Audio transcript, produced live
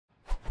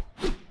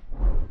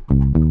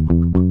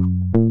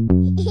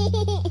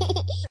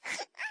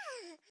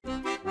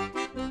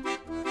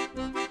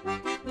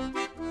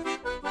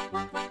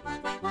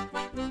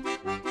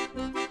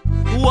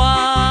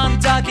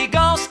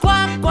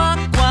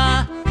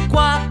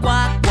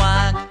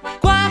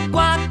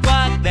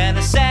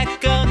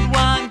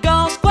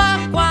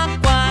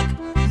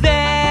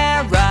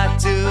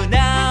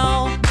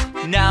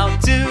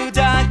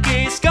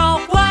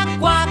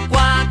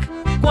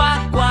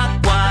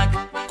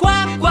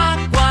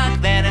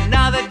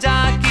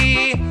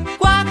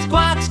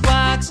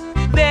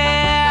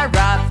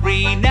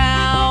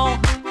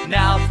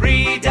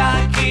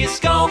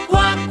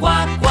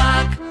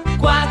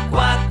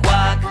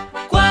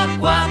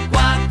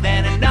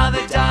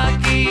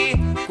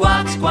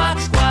quacks,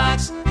 quacks,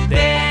 quacks.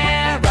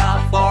 There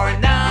are 4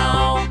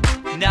 now.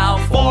 Now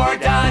 4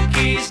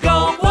 duckies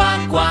go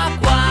quack,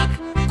 quack, quack.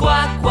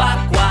 Quack,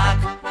 quack, quack.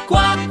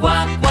 Quack,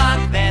 quack,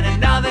 quack. Then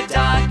another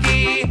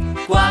ducky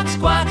quacks,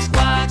 quacks,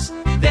 quacks.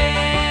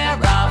 There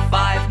are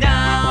 5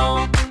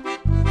 now.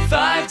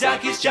 5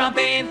 duckies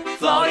jumping,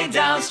 floating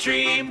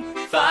downstream.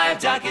 5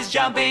 duckies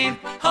jumping,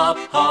 hop,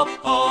 hop,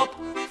 hop.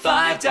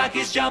 5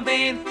 duckies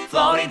jumping,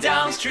 floating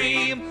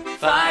downstream.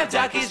 5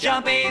 duckies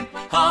jumping,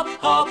 hop,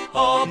 hop,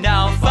 hop.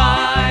 Now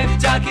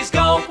 5 duckies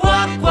go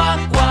quack,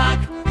 quack, quack.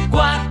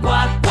 Quack,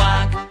 quack,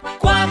 quack.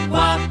 Quack,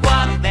 quack,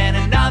 quack. Then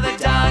another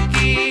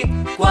ducky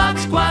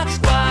quacks, quacks,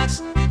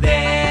 quacks.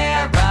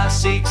 There are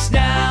 6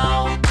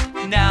 now.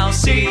 Now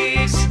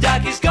 6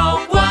 duckies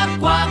go quack,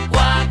 quack,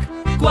 quack.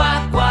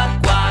 Quack,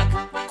 quack, quack.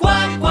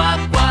 Quack,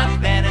 quack,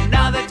 quack. Then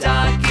another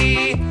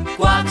ducky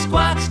quacks,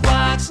 quacks,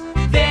 quacks.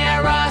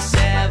 There are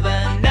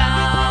 7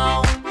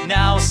 now.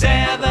 Now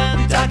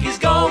 7 duckies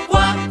go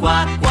quack,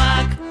 quack,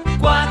 quack.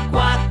 Quack,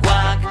 quack,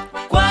 quack.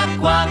 Quack,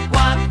 quack,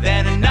 quack.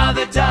 Then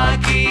another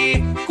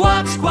ducky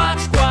quacks,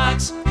 quacks,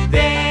 quacks.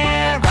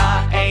 There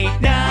are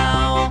 8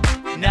 now.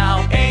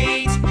 Now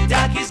 8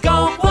 duckies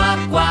go quack,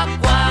 quack,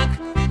 quack.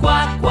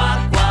 Quack,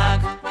 quack,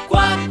 quack.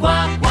 Quack,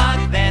 quack,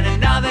 quack. Then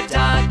another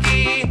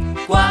ducky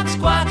quacks,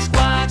 quacks,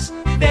 quacks.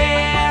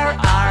 There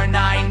are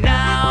 9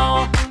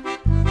 now.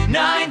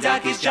 9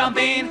 duckies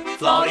jumping,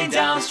 floating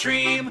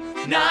downstream.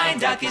 9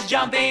 duckies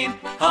jumping,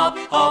 hop,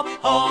 hop,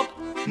 hop.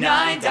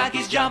 9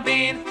 duckies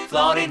jumping,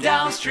 floating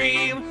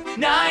downstream.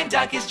 9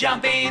 duckies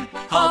jumping,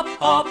 hop,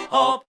 hop,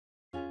 hop.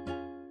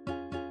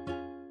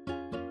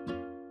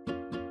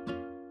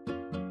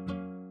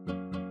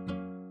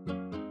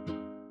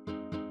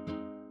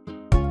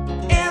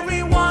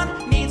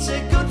 Everyone needs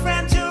a good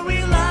friend to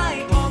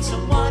rely on,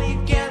 someone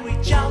you can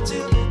reach out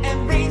to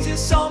and brings you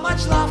so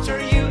much laughter.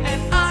 You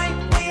and I,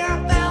 we are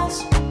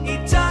pals.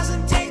 It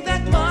doesn't take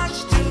that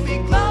much to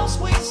be close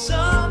with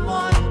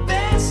someone.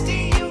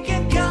 Bestie you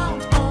can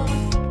count on,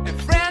 a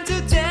friend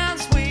to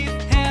dance with,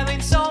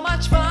 having so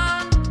much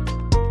fun.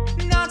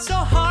 Not so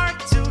hard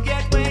to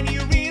get when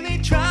you really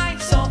try.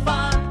 So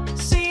fun,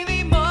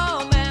 silly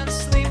moments,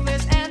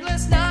 sleepless,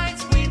 endless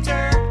nights,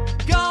 winter,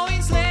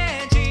 going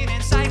sledging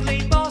and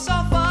cycling both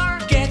so far.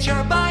 Get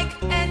your bike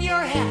and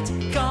your hat,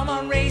 come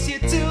on, race you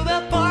to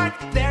the park.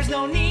 There's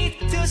no need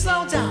to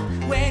slow down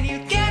when you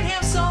can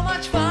have so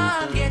much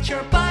fun. Get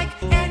your bike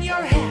and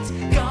your hat,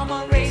 come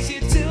on, race you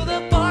to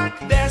the park.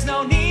 There's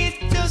no need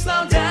to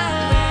slow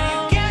down when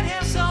you can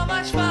have so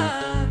much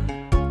fun.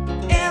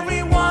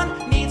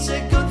 Everyone needs a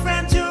good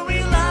friend to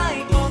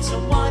rely on,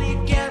 someone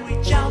you can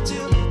reach out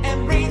to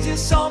and brings you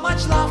so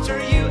much laughter.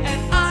 You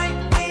and I,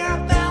 we are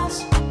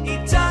pals.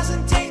 It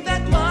doesn't take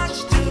that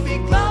much to be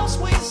close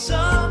with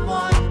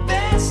someone.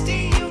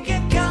 Bestie you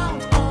can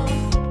count on,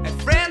 a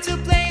friend to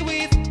play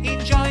with,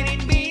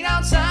 enjoying being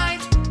outside.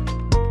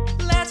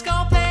 Let's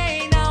go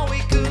play now, we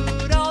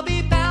could all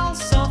be pals.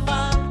 So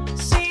fun,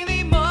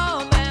 silly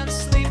moments,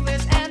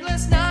 sleepless,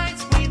 endless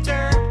nights,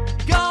 winter,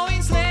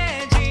 going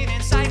sledging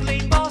and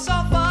cycling both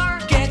so far.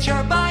 Get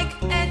your bike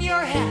and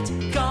your hat,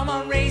 come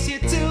on, race you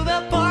to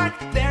the park.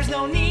 There's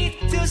no need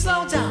to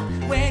slow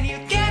down when you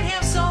can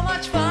have so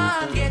much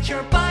fun. Get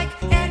your bike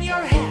and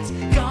your hat,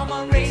 come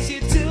on, race you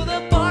to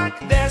the park.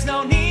 There's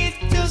no need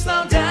to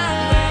slow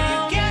down when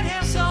you can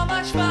have so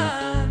much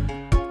fun.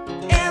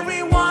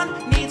 Everyone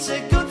needs a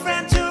good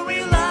friend to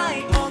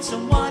rely on,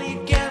 someone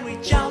you can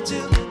reach out to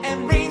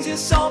and brings you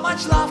so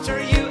much laughter.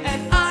 You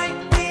and I,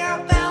 we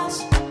are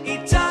pals.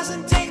 It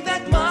doesn't take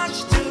that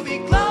much to be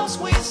close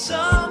with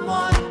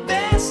someone.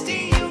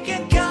 Bestie you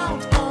can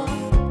count on.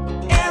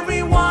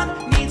 Everyone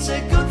needs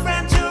a good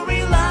friend to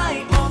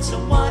rely on,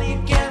 someone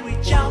you can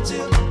reach out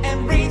to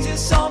and brings you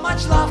so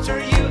much laughter.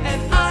 You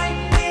and I,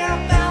 we are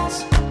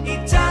pals.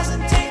 It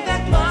doesn't take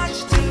that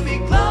much to be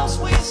close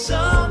with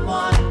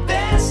someone.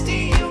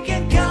 Bestie you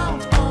can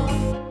count on.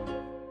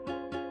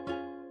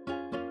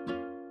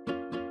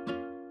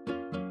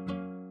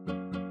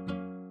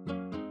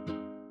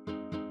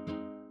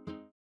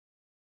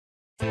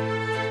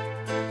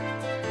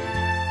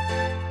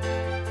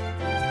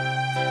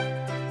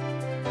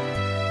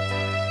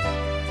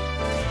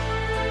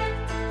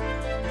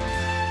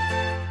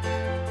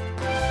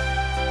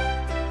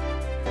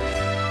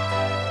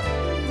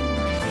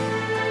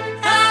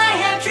 I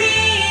have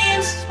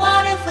dreams,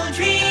 wonderful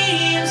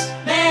dreams,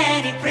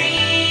 many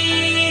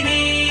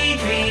pretty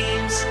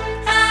dreams.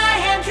 I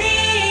have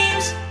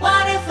dreams,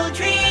 wonderful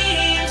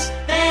dreams,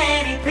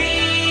 many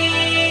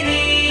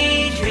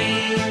pretty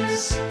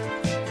dreams.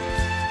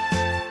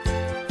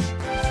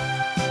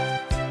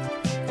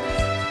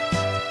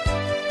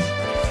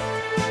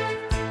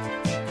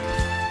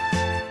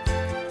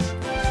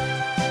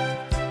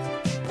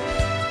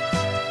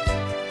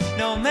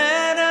 No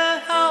matter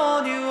how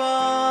old you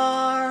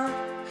are,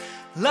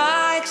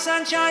 like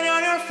sunshine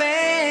on your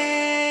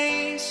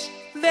face,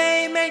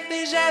 they make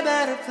this a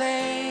better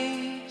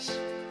place.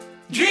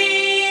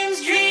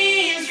 Dreams,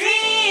 dreams, dreams.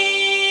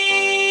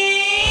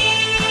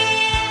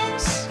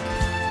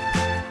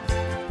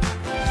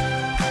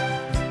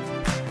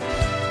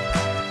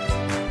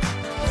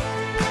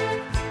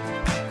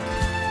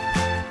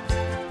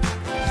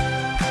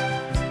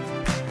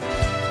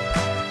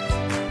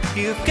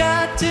 You've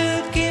got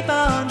to keep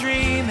on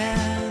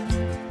dreaming.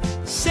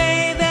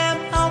 Say them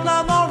out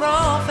loud more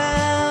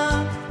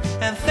often,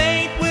 and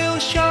fate will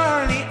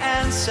surely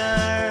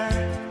answer.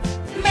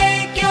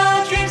 Make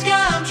your dreams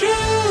come true.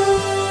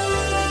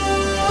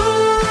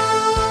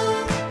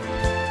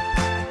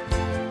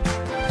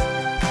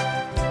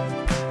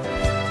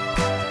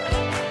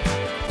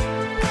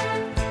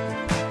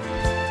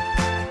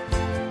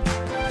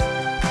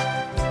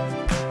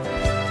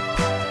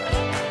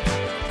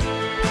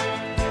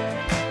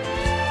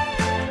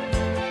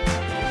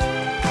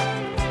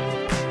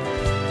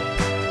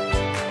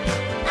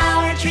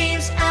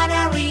 Dreams are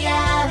the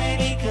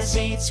reality, 'cause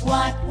it's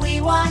what we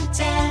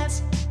wanted.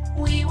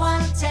 We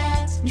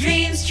wanted.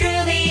 Dreams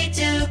truly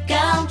do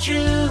come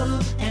true,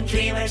 and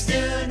dreamers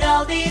do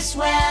know this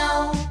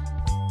well.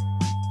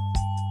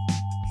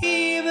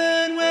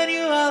 Even when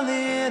you are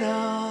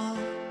little,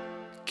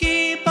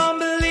 keep on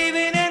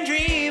believing and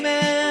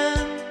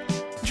dreaming.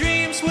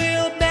 Dreams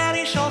will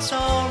banish all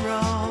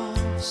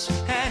sorrows,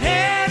 and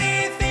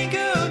anything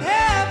could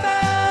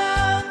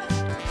happen.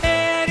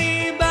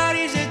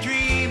 Anybody's a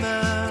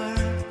dreamer.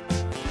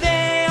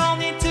 They all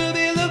need to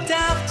be looked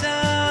after.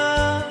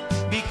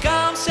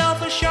 Become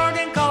self-assured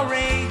and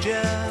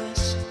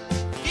courageous.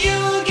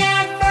 You'll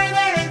get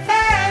further and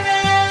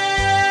further.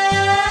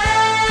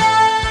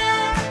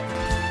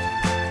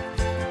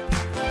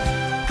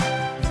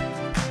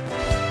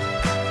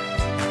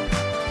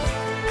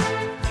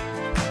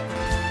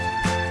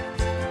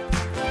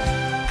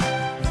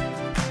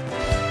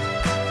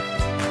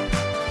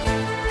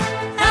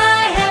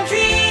 I have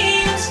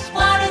dreams,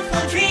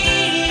 wonderful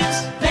dreams,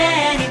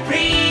 many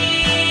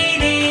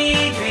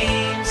pretty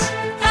dreams.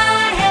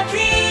 I have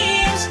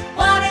dreams,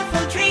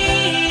 wonderful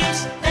dreams,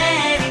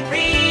 many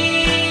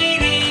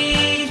pretty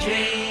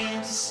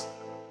dreams.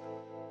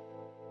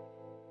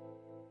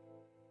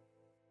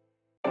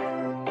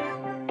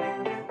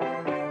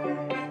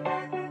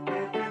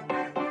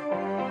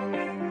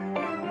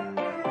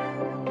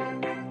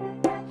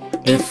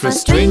 If a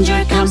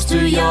stranger comes to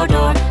your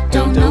door,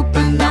 don't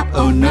open up,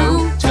 oh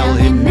no. Tell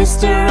him,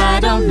 mister, I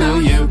don't know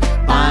you.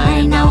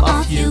 Bye, now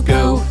off you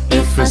go.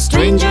 If a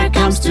stranger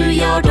comes to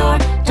your door,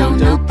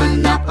 don't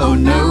open up, oh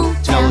no.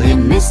 Tell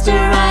him, mister,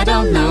 I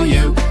don't know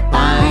you.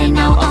 Bye,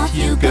 now off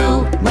you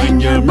go. When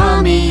your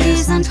mommy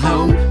isn't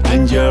home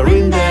and you're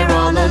in there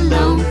all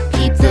alone,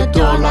 keep the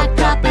door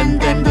locked up and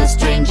then the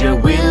stranger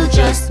will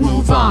just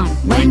move on.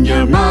 When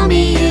your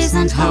mommy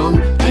isn't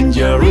home and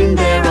you're in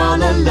there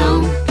all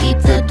alone, keep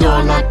the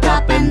door locked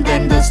up and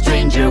then the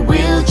stranger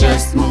will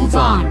just move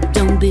on.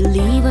 Don't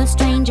believe a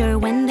stranger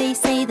when they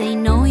say they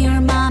know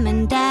your mom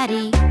and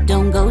daddy.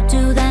 Don't go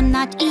to them,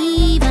 not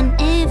even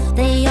if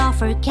they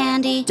offer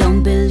candy.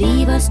 Don't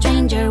believe a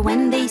stranger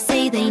when they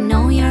say they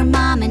know your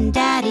mom and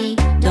daddy.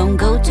 Don't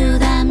go to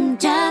them,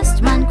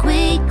 just run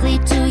quickly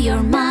to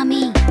your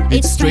mommy.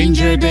 It's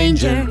stranger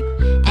danger,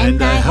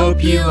 and I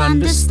hope you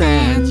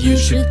understand. You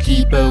should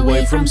keep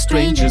away from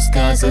strangers,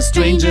 'cause a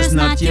stranger's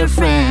not your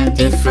friend.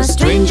 If a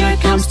stranger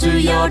comes to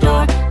your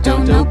door,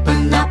 don't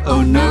open up,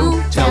 oh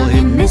no. Tell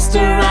him,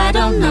 mister, I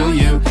don't know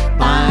you.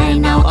 Bye,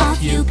 now off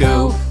you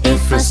go.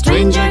 If a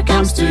stranger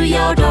comes to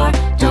your door,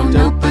 don't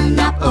open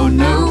up, oh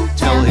no.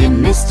 Tell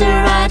him, mister,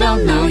 I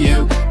don't know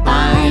you.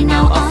 Bye,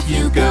 now off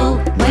you go.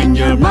 When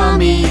your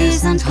mommy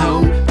isn't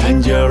home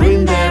and you're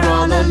in there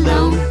all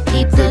alone,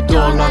 keep the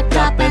door locked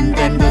up and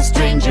then the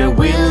stranger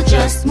will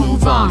just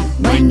move on.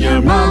 When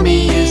your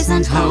mommy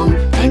isn't home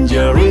and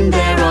you're in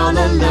there all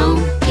alone,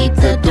 keep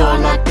the door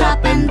locked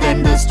up and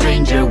then the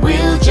stranger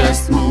will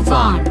just move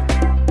on.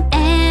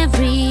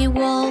 Every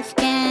wolf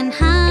can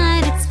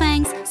hide its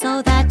fangs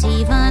so that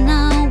even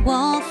a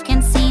wolf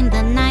can seem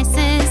the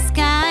nicest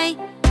guy.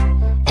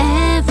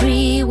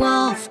 Every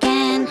wolf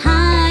can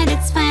hide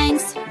its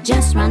fangs.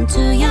 Just run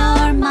to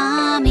your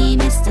mommy,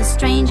 Mr.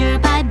 Stranger,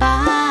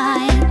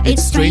 bye-bye.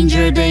 It's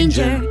stranger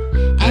danger,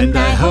 and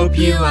I hope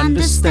you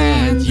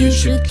understand. You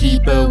should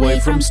keep away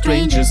from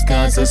strangers,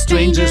 'cause a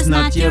stranger's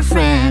not your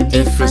friend.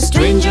 If a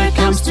stranger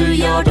comes to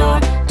your door,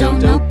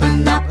 don't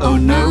open up, oh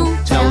no.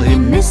 Tell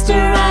him, mister,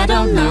 I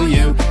don't know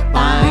you.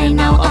 Bye,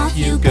 now off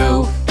you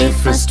go.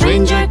 If a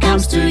stranger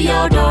comes to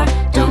your door,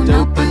 don't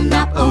open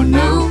up, oh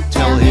no.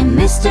 Tell him,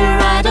 mister,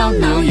 I don't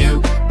know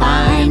you.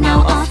 Bye, now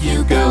off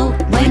you go.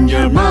 When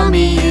your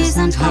mommy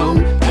isn't home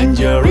and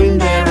you're in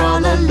there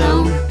all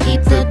alone,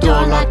 keep the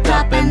door locked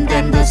up and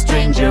then the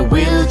stranger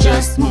will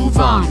just move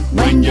on.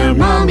 When your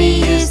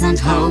mommy isn't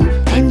home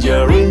and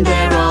you're in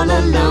there all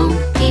alone,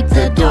 keep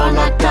the door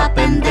locked up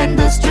and then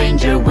the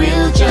stranger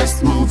will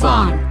just move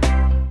on.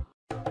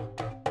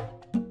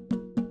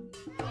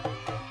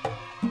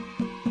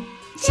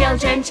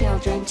 Children,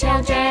 children,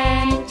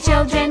 children,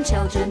 children,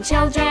 children,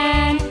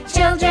 children,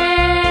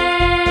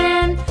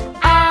 children.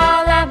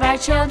 All of our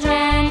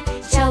children.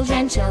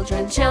 Children,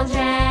 children,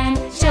 children,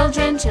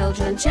 children,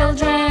 children,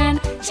 children,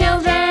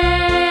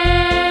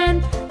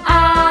 children.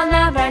 All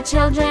of our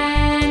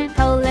children.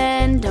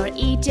 Poland or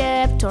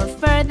Egypt or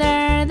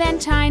further than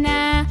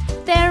China,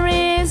 there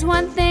is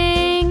one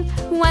thing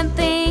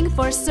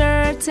for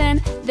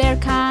certain. They're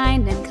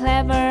kind and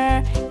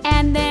clever,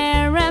 and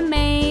they're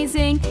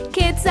amazing.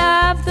 Kids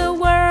of the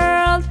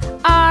world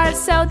are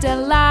so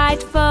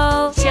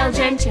delightful.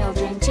 Children,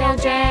 children,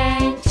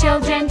 children,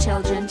 children,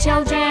 children,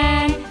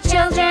 children,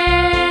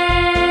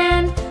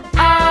 children,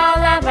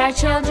 all of our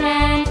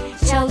children.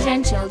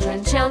 Children,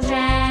 children,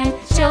 children,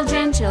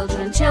 children,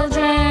 children,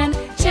 children,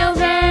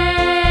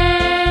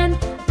 children,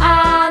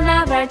 all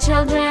of our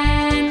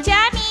children.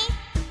 Johnny,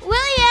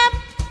 William,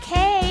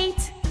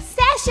 Kate,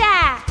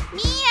 Sasha,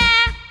 Mia,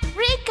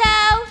 Rico,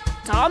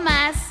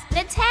 Thomas,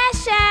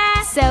 Natasha.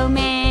 so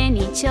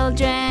many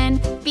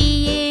children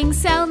being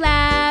so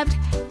loved.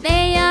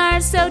 They are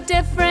so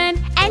different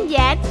and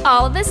yet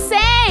all the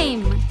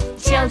same.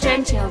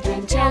 Children,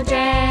 children,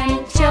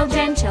 children,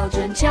 children,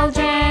 children,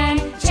 children,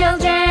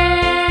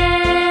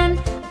 children,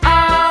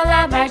 all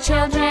of our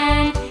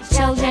children.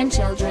 Children,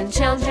 children,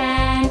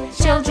 children,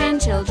 children,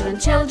 children,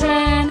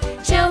 children,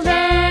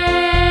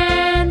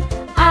 children,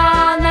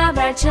 all of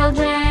our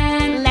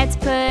children. Let's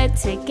put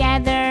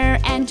together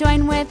and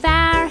join with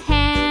our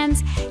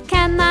hands.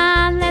 Come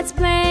on, let's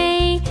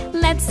play,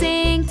 let's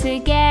sing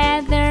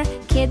together.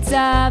 Kids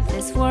of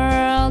this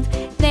world,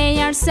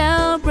 they are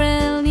so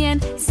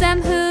brilliant.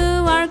 Some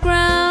who are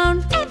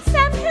grown and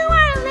some who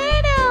are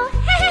little.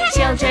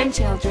 Children,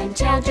 children,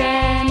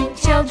 children,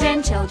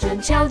 children,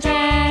 children,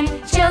 children,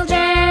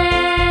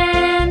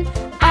 children,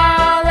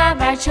 all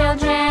of our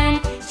children.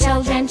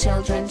 Children,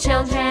 children,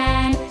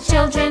 children,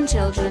 children,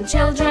 children,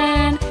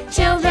 children,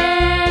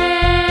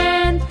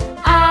 children,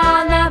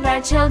 all of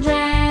our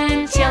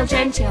children.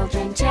 Children,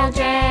 children,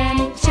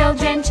 children,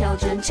 children,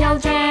 children,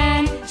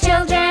 children,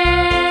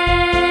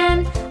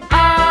 children,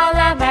 all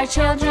of our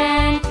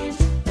children.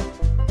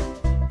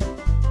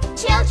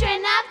 Children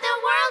of the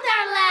world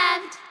are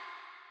loved.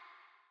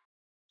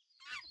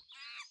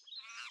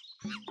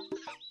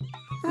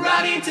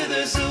 Running to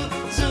the zoo,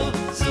 zoo,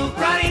 zoo,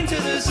 running to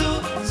the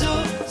zoo,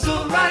 zoo,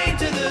 zoo, running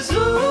to the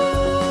zoo.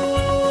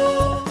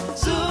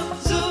 Zoo,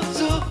 zoo,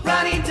 zoo,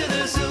 running to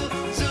the zoo,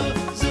 zoo,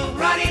 zoo,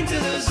 running to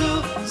the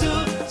zoo,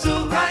 zoo,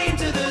 zoo, running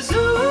to the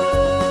zoo.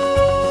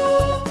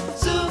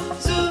 Zoo,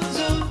 zoo,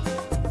 zoo.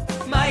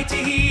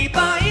 Mighty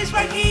Hippo is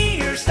right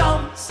here,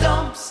 stomp,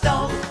 stomp,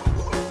 stomp.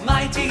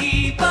 Mighty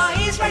Hippo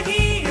is right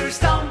here,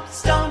 stomp,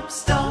 stomp,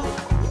 stomp.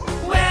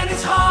 When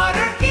it's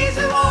hotter, he's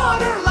in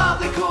water,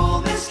 lovely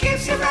coolness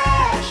keeps you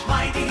fresh.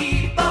 Mighty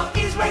Hippo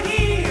is right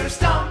here,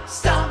 stomp,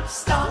 stomp,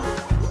 stomp.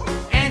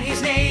 And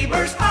his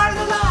neighbors are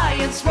the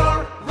lions,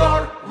 roar,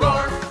 roar,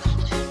 roar.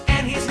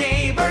 And his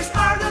neighbors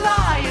are the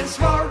lions,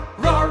 roar,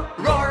 roar,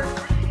 roar.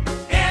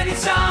 And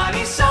it's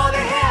sunny, so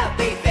they're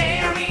happy, they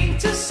are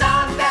into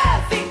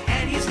sunbathing.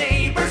 And his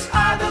neighbors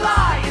are the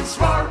lions,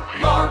 roar,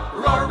 roar,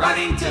 roar.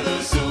 Running to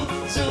the zoo,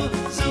 zoo,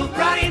 zoo,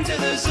 running to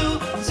the zoo,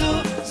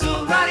 zoo,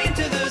 zoo, running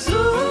to the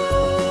zoo.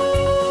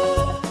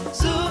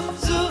 Zoo,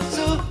 zoo,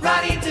 zoo,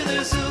 running to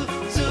the zoo,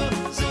 zoo,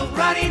 zoo,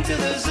 running to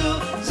the zoo,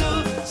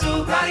 zoo,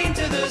 zoo, running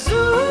to the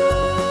zoo.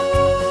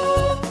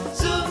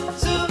 Zoo,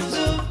 zoo,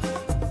 zoo.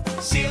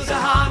 Seals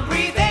are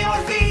hungry, they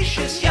want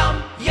fishes,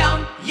 yum,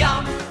 yum,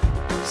 yum.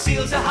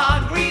 Seals are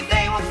hungry,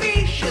 they want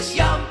fishes,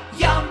 yum,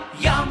 yum,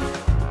 yum.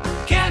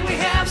 Can we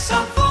have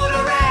some food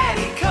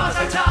already? 'Cause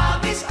our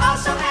tummies are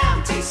so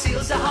empty.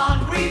 Seals are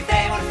hungry,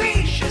 they want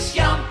fishes,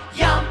 yum,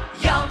 yum,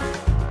 yum.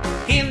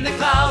 In the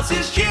clouds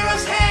is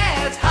Giraffe's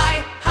head,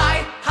 high,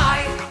 high,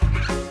 high.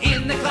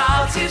 In the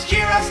clouds is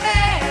Giraffe's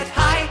head,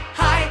 high,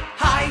 high,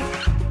 high.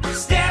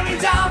 Staring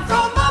down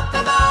from up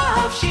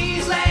above,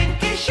 she's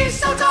lanky, she's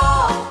so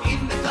tall.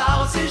 In the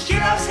clouds is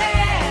Giraffe's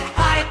head,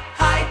 high,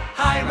 high,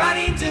 high.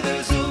 Running to the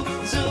zoo,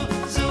 zoo,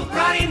 zoo,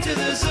 running to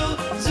the zoo,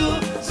 zoo,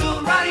 zoo,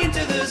 running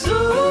to the zoo.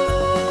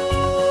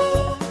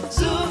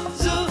 Zoo,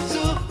 zoo,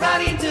 zoo,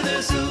 running to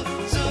the zoo,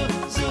 zoo,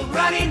 zoo,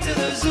 running to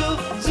the zoo,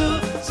 zoo,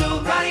 zoo,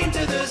 running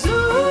to the zoo.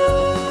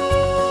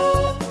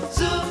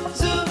 Zoo,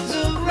 zoo,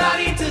 zoo,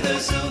 running to the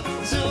zoo,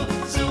 zoo,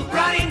 zoo,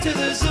 running to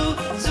the zoo,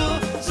 zoo,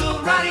 zoo,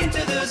 running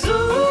to the zoo.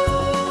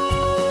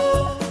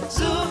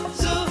 Zoo,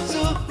 zoo,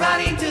 zoo,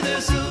 running to the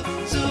zoo,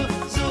 zoo,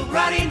 zoo,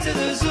 running to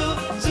the zoo,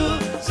 zoo,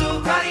 zoo,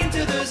 running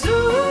to the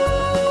zoo.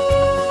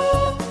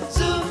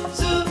 Zoo,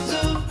 zoo,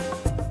 zoo.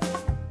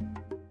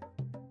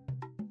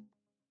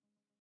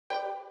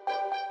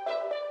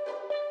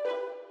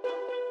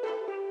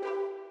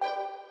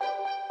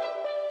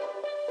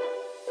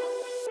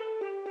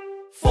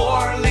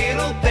 Four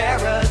little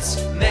parrots,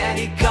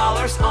 many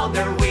colors on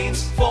their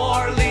wings.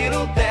 Four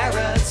little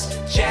parrots,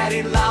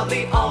 chatting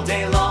loudly all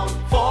day long.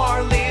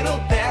 Four little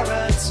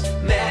parrots,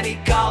 many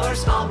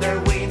colors on their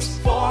wings.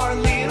 Four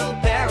little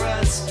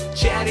parrots,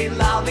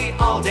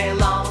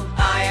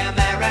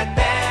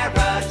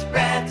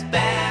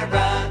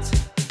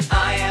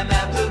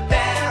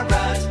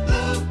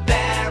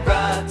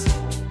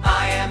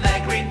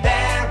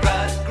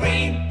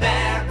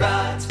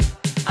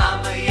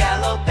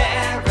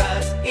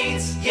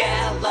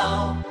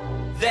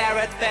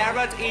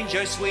 parrot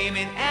enjoys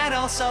swimming and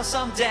also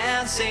some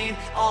dancing.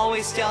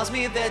 Always tells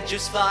me that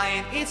just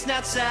flying, it's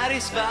not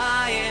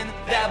satisfying.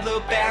 That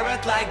blue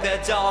parrot, like the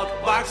dog,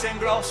 barks and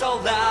growls so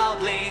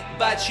loudly.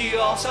 But she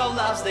also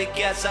loves the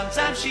cat,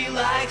 sometimes she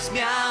likes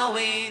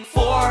meowing.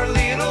 4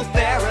 little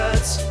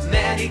parrots,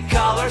 many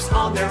colors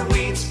on their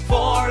wings.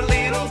 4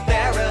 little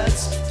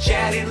parrots,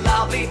 chatting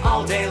loudly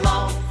all day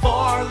long.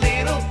 4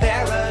 little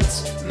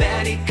parrots,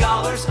 many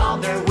colors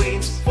on their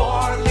wings.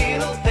 4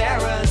 little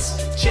parrots,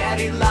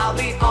 chatting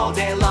loudly all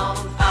day long.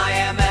 I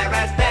am a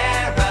red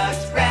parrot,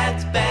 red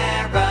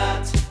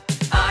parrot.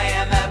 I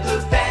am a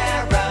blue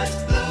parrot,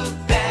 blue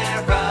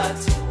parrot.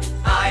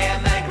 I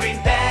am a green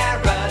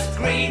parrot,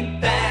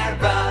 green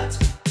parrot.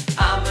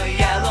 I'm a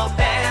yellow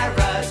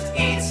parrot,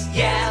 it's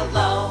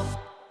yellow.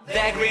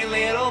 The green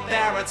little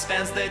parrot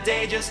spends the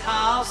day just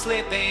half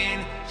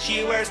sleeping.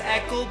 She wears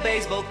a cool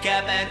baseball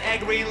cap and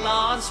a green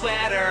lawn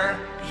sweater.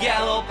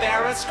 Yellow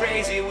parrot's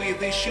crazy with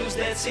the shoes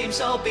that seem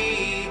so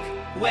big.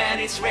 When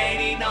it's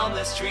raining on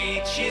the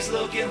street, she's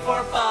looking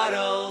for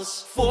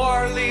puddles.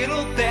 4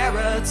 little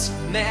parrots,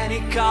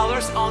 many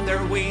colors on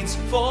their wings.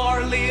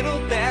 4 little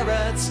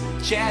parrots,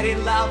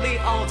 chatting loudly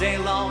all day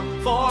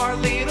long. 4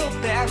 little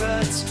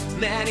parrots,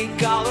 many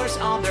colors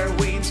on their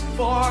wings.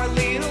 4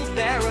 little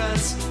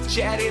parrots,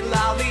 chatting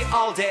loudly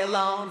all day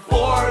long.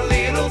 4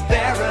 little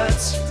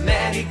parrots,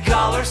 many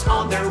colors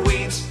on their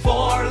wings.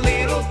 4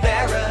 little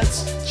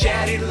parrots,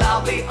 chatting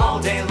loudly all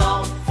day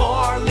long.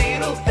 4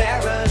 little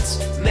parrots,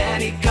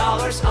 many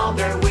colors on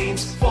their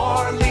wings.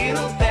 4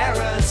 little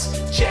parrots,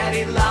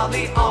 chatting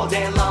loudly all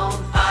day long.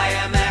 I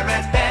am a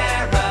red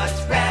parrot,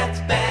 red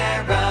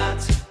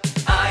parrot.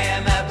 I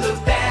am a blue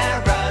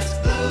parrot,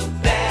 blue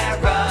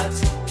parrot.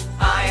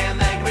 I am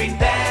a green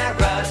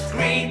parrot,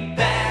 green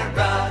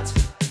parrot.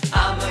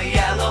 I'm a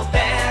yellow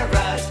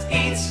parrot,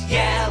 it's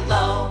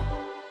yellow.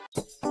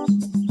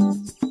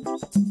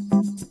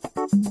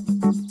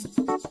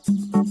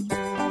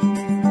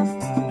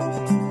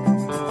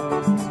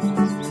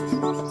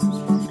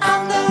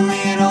 I'm the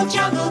little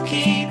jungle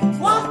king,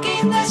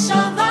 walking the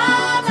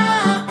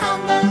savannah.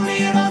 I'm the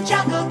little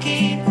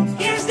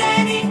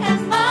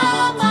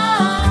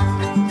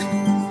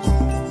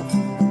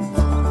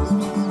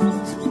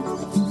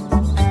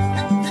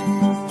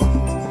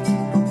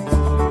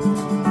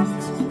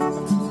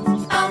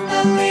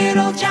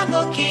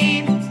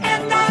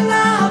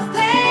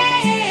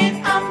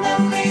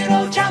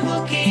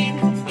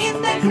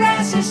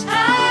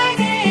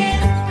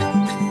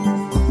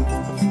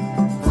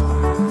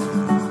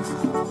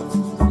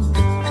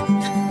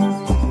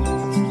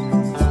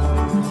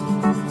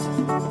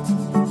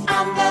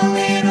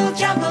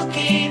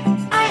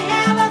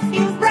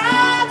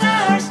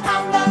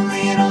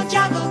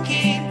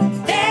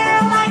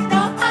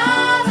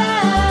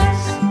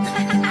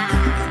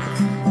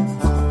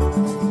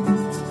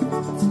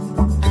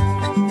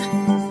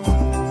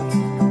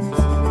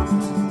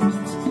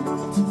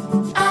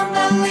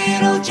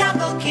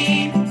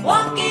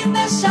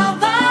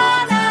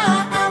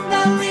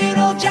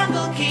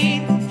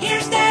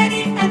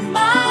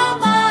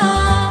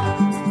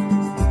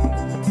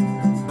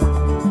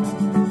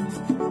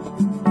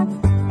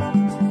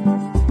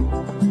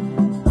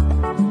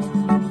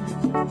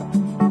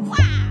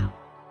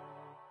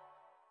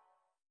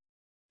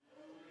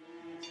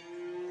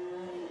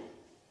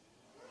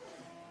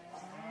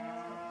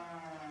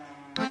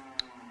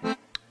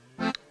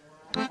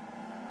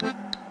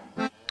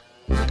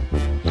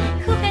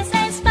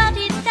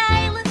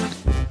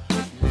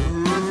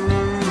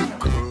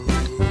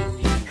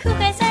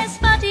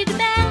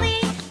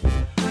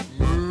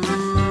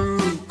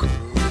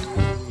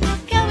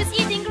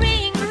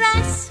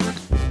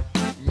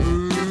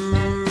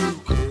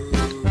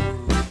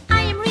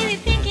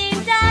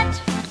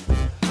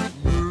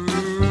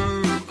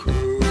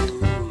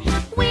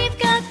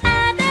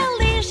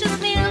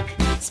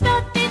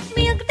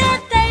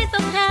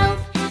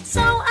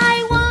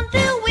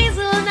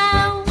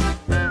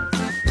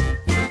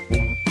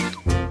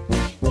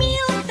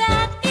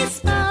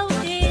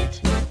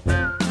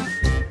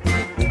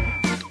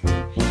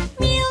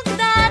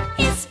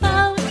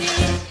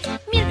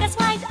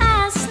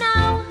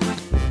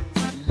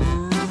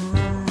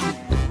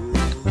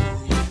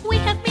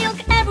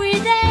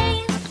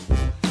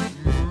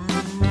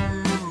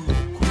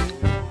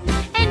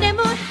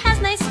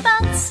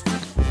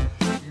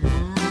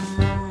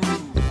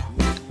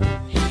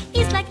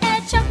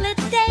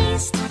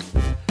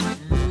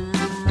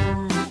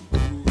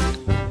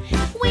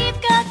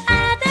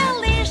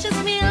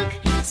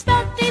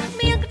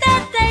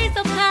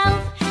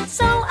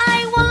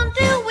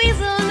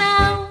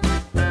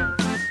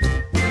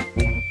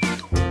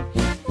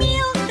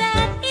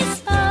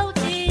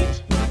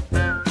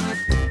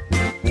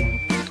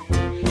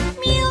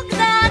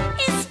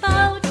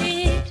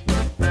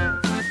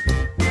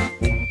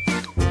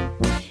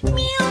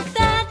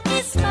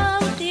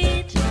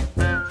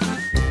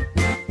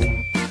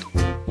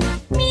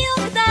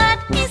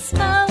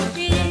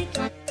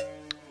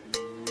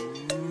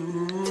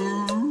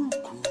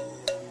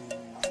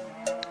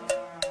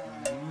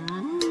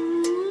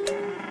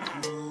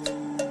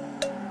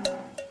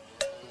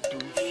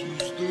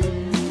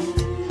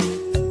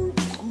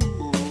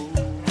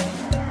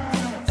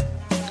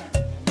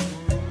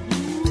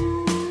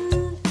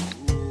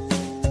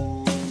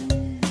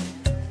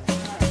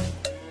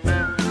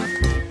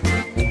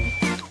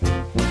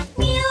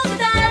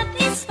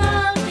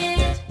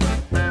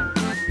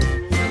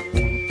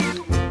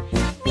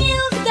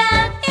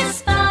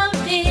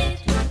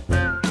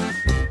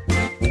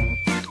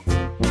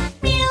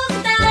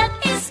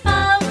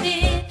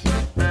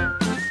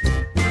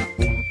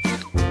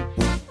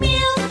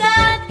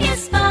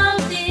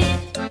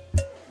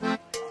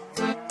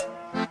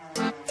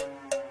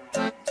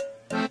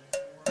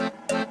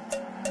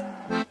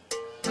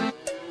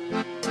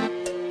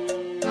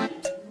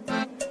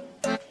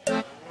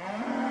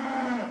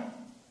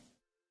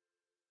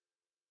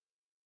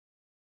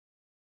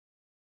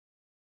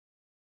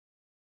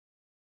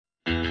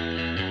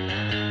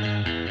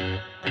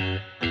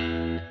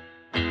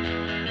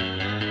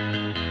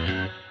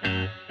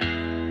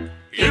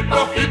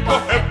Hippo, hippo,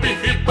 happy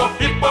hippo,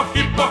 hippo,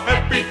 hippo,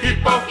 happy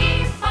hippo.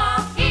 Hippo,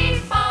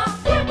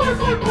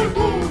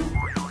 hippo.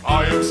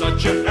 I am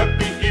such a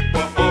happy hippo,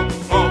 hop,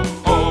 hop,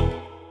 hop.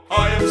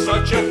 I am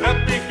such a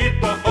happy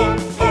hippo, hop,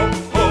 hop,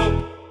 hop.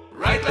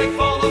 Right leg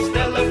follows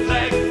the left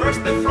leg,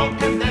 first the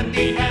front and then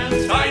the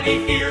hands.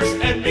 Tiny ears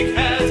and big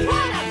head.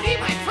 Wanna be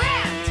my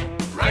friend?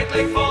 Right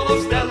leg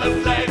follows the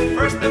left leg,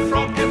 first the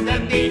front and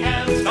then the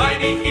hands.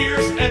 Tiny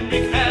ears and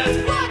big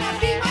head. Wanna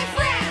be my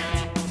friend?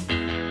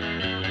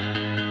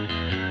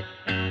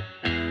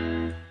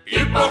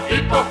 Hippo,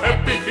 hippo,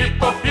 happy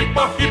hippo,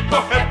 hippo, hippo,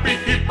 happy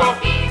hippo.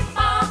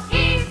 Hippo,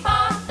 hippo.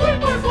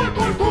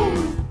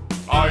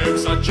 I am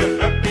such a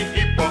happy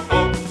hippo,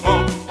 hop,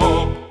 hop,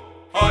 hop.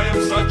 I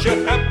am such a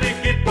happy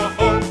hippo,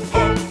 hop,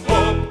 hop,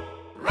 hop.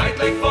 Right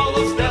leg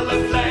follows the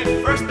left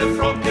leg, first the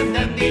front and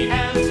then the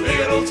hands.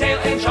 Little tail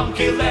and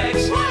chunky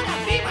legs. Wanna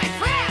be my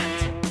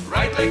friend?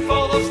 Right leg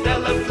follows the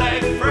left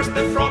leg, first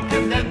the front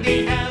and then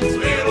the hands.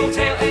 Little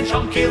tail and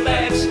chunky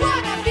legs.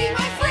 Wanna be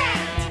my friend?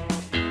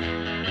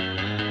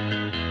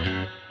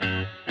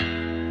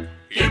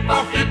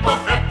 Hippo, hippo,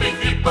 happy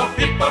hippo,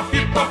 hippo,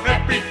 hippo,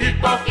 happy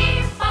hippo.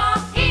 Hippo,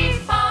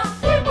 hippo.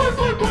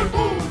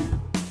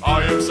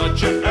 I am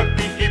such a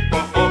happy hippo,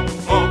 hop,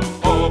 hop,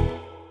 hop.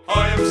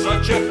 I am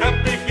such a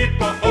happy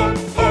hippo, hop,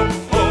 hop,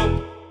 hop.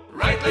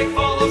 Right leg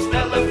follows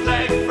the left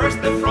leg,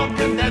 first the front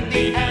and then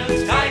the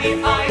hands.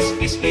 Tiny eyes,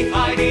 is he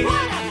hiding?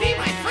 Wanna be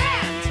my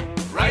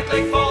friend? Right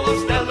leg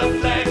follows the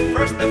left leg,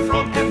 first the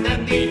front and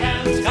then the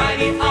hands.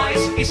 Tiny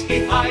eyes, is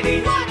he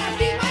hiding? Wanna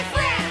be my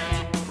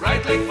friend?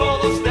 Right leg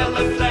follows the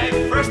left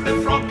leg, first the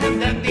front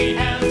and then the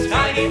hands.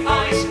 Tiny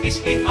eyes, is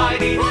he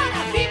hiding?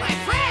 Wanna be my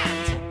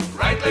friend?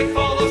 Right leg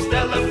follows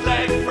the left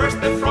leg, first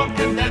the front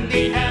and then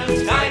the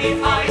hands.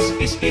 Tiny eyes,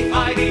 is he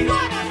hiding?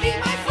 Wanna